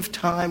end of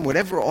time,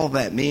 whatever all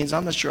that means,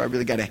 I'm not sure I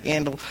really got a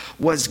handle,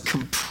 was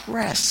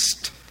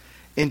compressed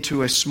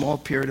into a small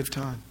period of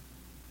time.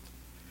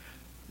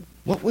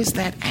 What was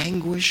that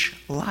anguish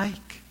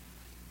like?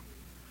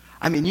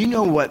 I mean, you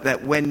know what,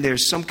 that when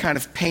there's some kind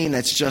of pain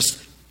that's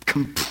just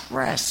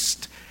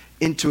compressed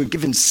into a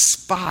given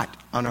spot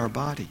on our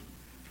body.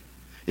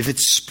 If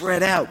it's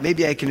spread out,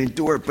 maybe I can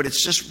endure it, but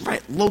it's just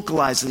right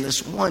localized in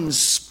this one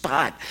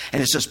spot,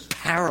 and it just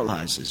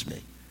paralyzes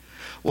me.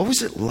 What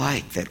was it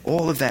like that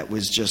all of that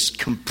was just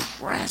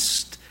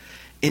compressed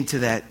into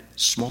that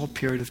small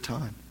period of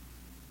time?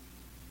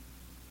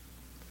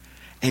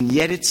 And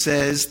yet it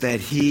says that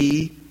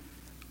he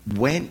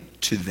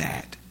went to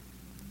that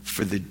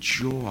for the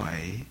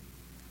joy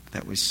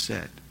that was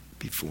set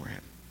before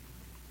him.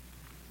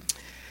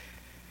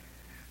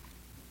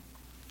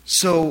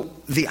 So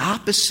the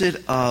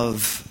opposite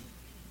of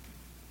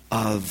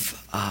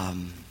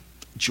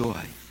joy,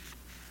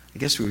 I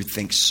guess we would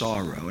think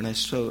sorrow, and I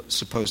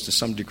suppose to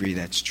some degree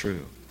that's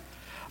true.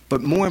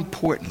 But more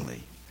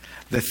importantly,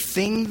 the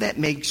thing that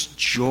makes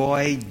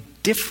joy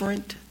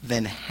different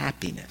than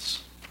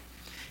happiness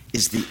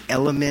is the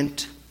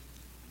element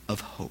of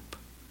hope.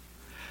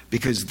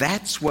 Because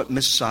that's what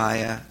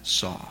Messiah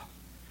saw.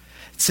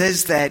 It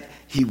says that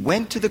he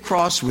went to the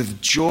cross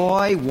with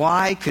joy.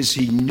 Why? Because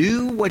he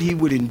knew what he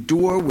would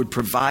endure would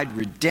provide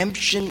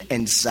redemption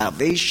and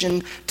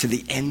salvation to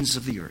the ends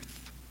of the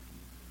earth.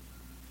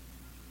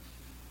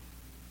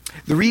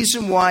 The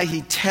reason why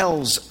he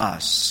tells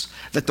us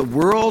that the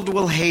world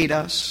will hate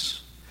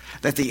us,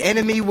 that the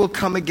enemy will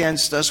come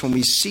against us when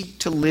we seek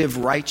to live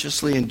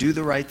righteously and do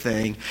the right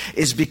thing,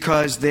 is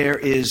because there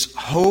is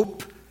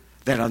hope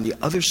that on the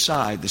other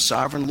side, the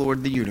sovereign Lord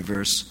of the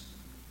universe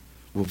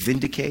will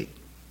vindicate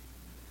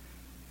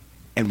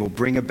and will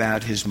bring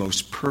about his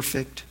most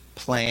perfect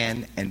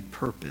plan and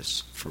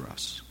purpose for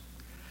us.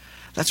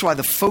 That's why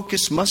the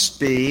focus must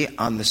be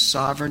on the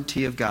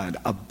sovereignty of God.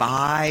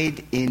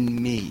 Abide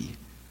in me,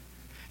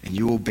 and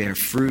you will bear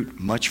fruit,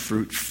 much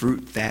fruit,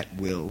 fruit that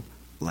will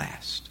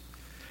last.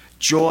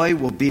 Joy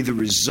will be the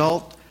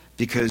result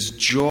because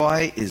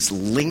joy is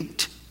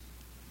linked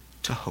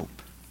to hope.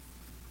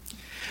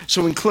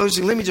 So in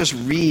closing, let me just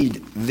read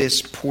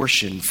this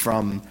portion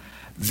from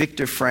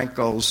Viktor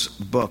Frankl's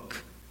book,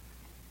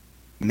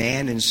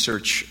 Man in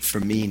Search for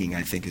Meaning,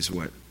 I think is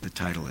what the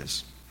title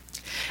is.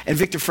 And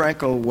Viktor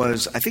Frankl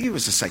was, I think he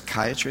was a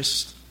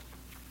psychiatrist,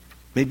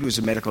 maybe he was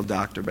a medical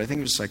doctor, but I think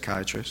he was a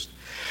psychiatrist,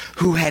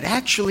 who had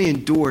actually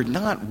endured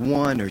not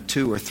 1 or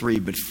 2 or 3,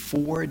 but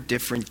 4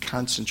 different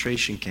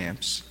concentration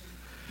camps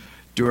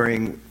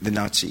during the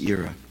Nazi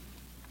era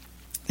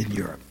in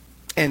Europe.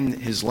 And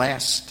his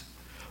last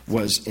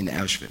was in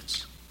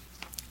Auschwitz.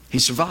 He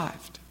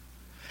survived.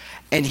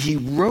 And he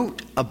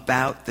wrote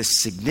about the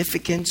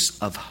significance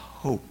of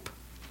hope.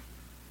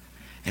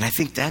 And I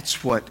think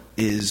that's what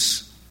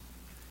is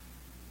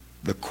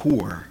the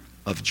core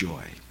of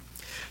joy.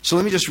 So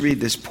let me just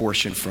read this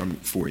portion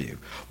for you.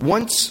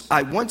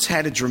 I once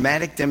had a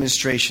dramatic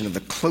demonstration of the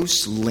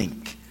close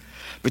link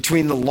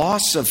between the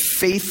loss of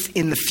faith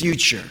in the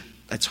future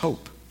That's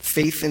hope,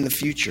 faith in the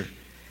future,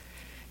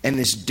 and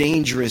this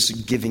dangerous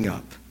giving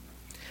up.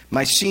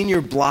 My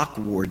senior block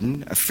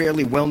warden, a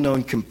fairly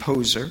well-known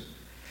composer,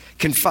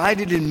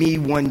 confided in me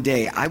one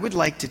day, "I would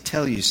like to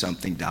tell you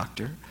something,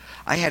 doctor.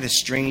 I had a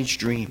strange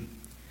dream.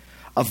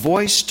 A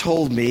voice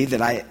told me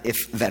that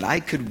I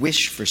could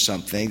wish for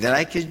something,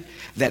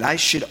 that I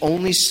should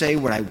only say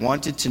what I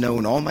wanted to know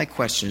and all my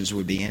questions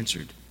would be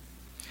answered.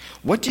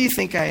 What do you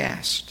think I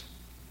asked?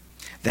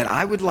 That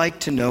I would like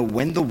to know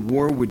when the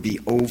war would be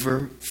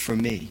over for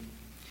me.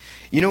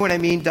 You know what I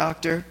mean,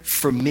 doctor?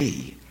 For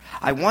me.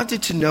 I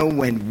wanted to know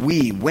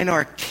when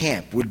our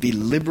camp would be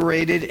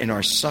liberated and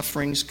our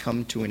sufferings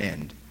come to an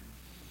end."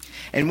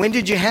 "And when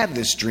did you have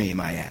this dream?"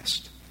 I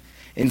asked.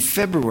 "In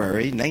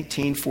February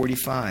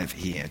 1945,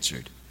 he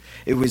answered.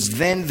 "It was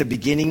then the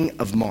beginning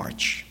of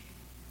March."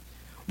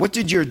 "What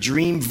did your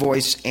dream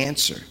voice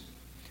answer?"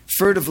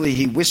 Furtively,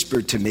 he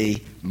whispered to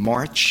me,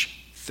 "March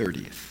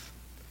 30th.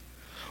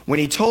 When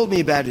he told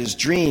me about his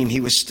dream, he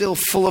was still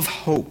full of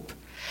hope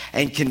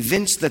and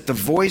convinced that the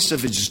voice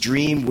of his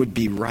dream would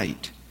be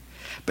right.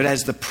 But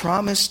as the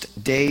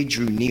promised day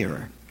drew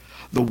nearer,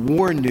 the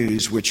war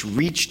news which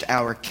reached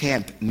our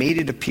camp made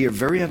it appear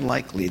very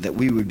unlikely that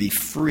we would be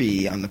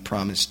free on the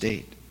promised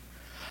date.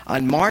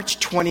 On March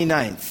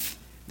 29th,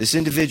 this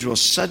individual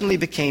suddenly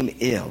became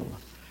ill,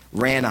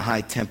 ran a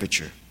high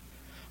temperature.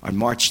 On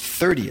March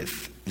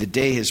 30th, the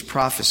day his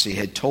prophecy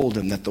had told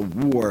him that the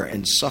war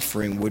and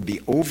suffering would be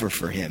over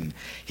for him,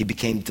 he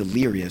became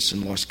delirious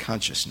and lost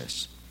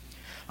consciousness.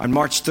 On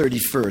March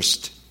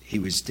 31st, he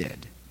was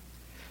dead.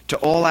 To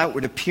all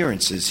outward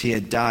appearances, he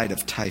had died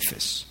of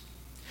typhus.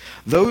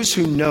 Those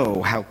who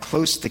know how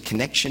close the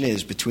connection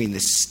is between the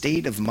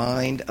state of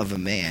mind of a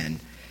man,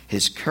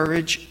 his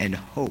courage and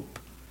hope,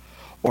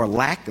 or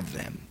lack of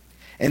them,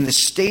 and the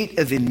state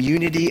of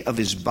immunity of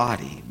his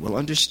body will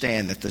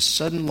understand that the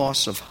sudden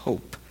loss of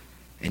hope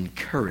and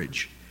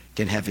courage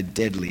can have a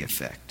deadly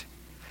effect.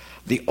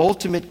 The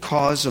ultimate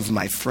cause of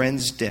my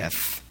friend's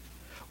death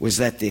was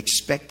that the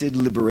expected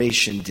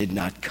liberation did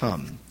not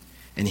come,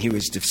 and he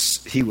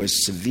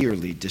was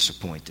severely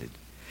disappointed.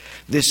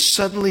 This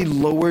suddenly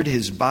lowered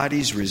his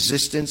body's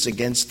resistance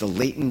against the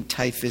latent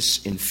typhus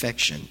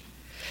infection.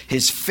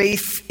 His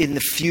faith in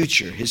the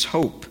future, his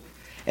hope,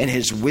 and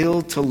his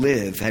will to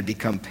live had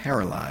become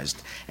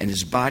paralyzed, and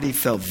his body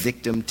fell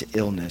victim to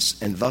illness,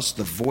 and thus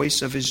the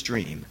voice of his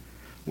dream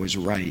was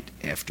right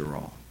after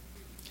all.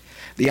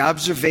 The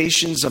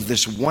observations of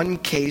this one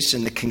case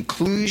and the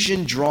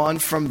conclusion drawn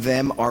from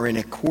them are in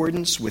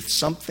accordance with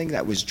something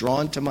that was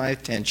drawn to my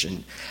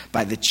attention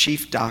by the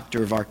chief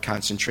doctor of our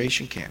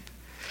concentration camp.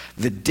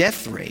 The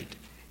death rate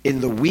in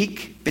the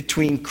week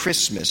between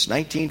Christmas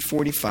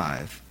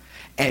 1945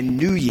 and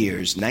New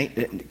Year's,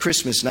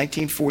 Christmas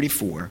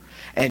 1944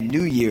 and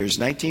New Year's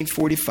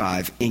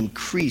 1945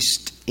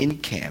 increased in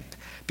camp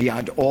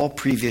beyond all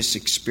previous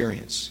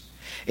experience.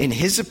 In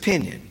his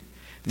opinion,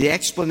 the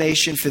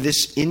explanation for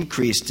this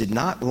increase did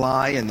not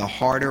lie in the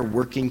harder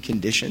working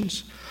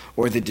conditions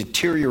or the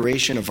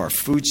deterioration of our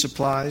food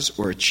supplies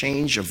or a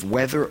change of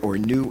weather or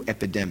new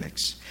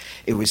epidemics.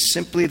 It was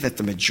simply that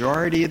the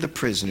majority of the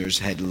prisoners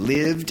had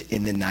lived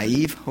in the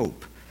naive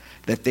hope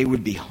that they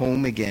would be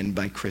home again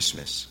by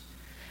Christmas.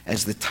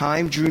 As the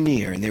time drew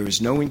near and there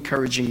was no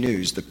encouraging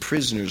news, the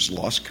prisoners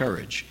lost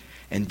courage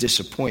and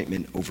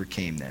disappointment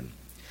overcame them.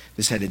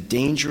 This had a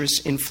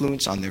dangerous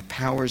influence on their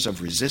powers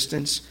of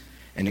resistance,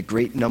 and a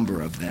great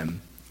number of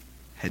them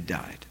had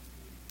died.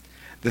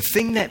 The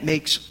thing that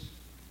makes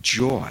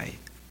joy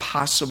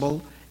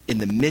possible in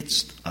the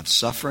midst of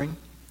suffering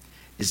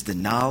is the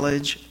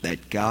knowledge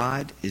that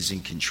God is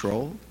in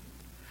control,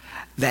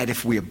 that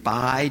if we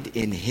abide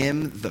in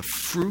Him, the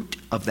fruit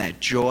of that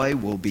joy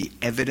will be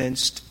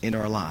evidenced in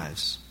our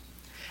lives.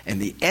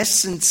 And the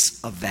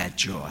essence of that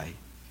joy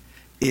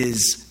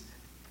is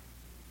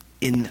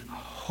in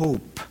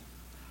hope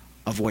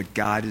of what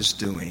God is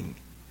doing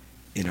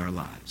in our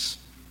lives.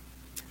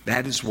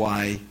 That is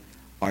why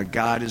our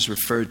God is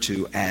referred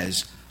to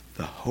as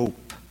the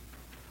hope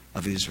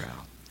of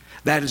Israel.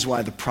 That is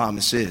why the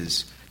promise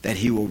is that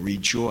He will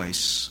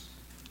rejoice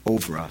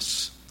over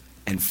us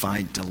and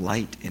find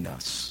delight in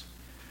us,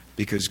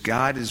 because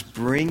God is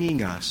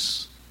bringing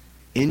us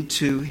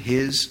into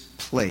His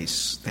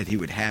place that He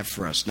would have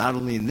for us, not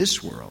only in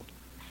this world,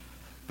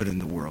 but in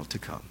the world to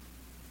come.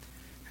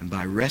 And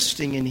by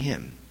resting in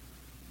Him,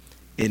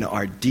 in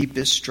our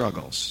deepest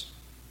struggles,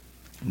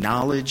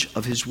 knowledge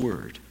of His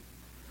Word,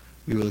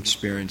 we will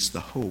experience the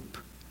hope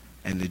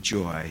and the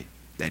joy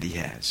that He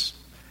has.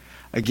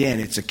 Again,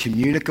 it's a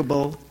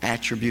communicable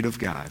attribute of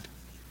God.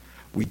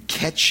 We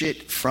catch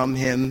it from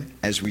Him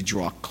as we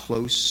draw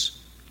close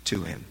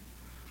to Him.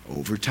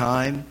 Over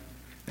time,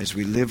 as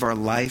we live our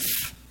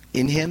life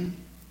in Him,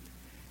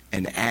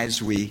 and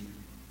as we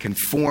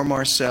conform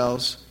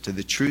ourselves to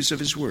the truths of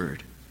His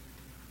Word,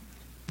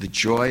 the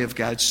joy of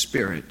God's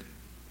Spirit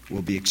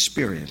will be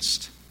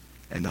experienced,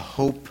 and the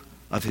hope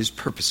of His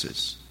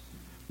purposes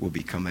will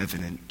become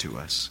evident to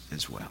us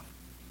as well.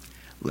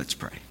 Let's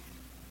pray.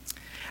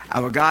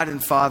 Our God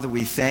and Father,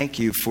 we thank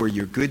You for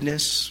Your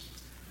goodness,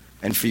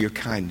 and for your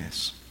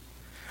kindness.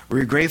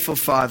 We're grateful,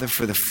 Father,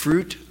 for the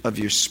fruit of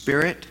your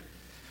Spirit.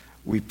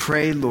 We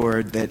pray,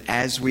 Lord, that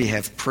as we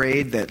have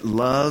prayed that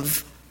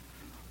love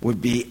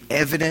would be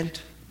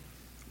evident,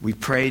 we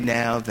pray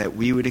now that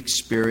we would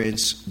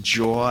experience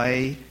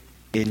joy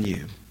in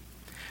you.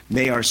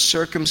 May our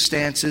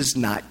circumstances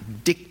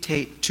not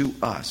dictate to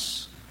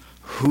us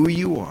who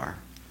you are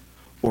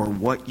or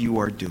what you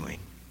are doing.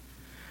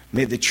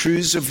 May the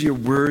truths of your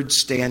word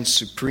stand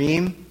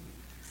supreme.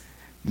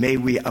 May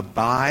we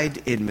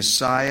abide in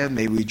Messiah.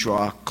 May we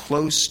draw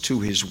close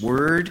to his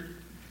word.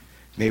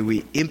 May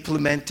we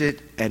implement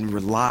it and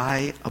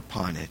rely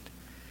upon it.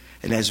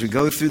 And as we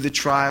go through the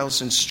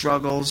trials and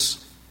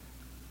struggles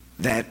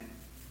that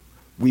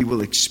we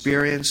will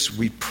experience,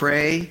 we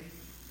pray,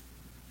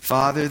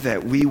 Father,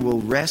 that we will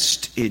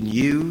rest in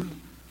you,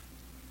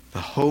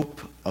 the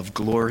hope of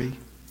glory,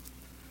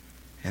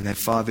 and that,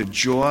 Father,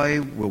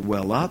 joy will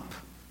well up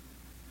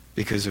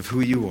because of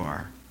who you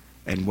are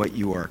and what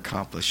you are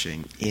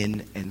accomplishing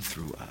in and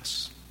through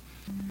us.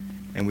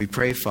 And we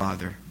pray,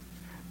 Father,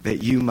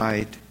 that you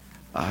might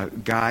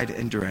guide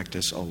and direct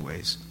us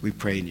always. We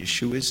pray in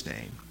Yeshua's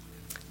name.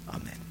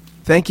 Amen.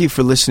 Thank you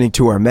for listening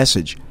to our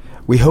message.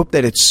 We hope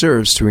that it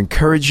serves to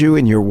encourage you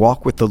in your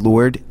walk with the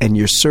Lord and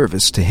your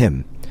service to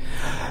him.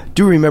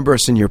 Do remember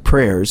us in your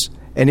prayers,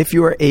 and if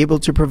you are able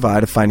to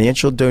provide a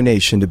financial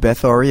donation to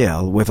Beth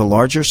Ariel, whether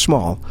large or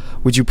small,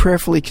 would you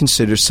prayerfully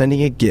consider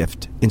sending a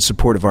gift in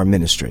support of our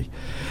ministry?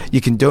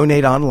 You can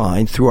donate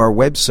online through our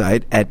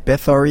website at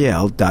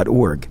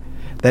bethariel.org.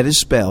 That is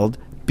spelled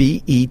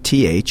BETHARIEL.org.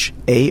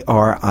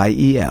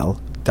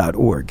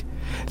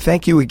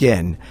 Thank you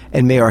again,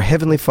 and may our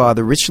Heavenly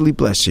Father richly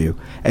bless you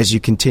as you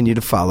continue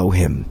to follow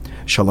him.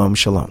 Shalom,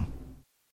 shalom.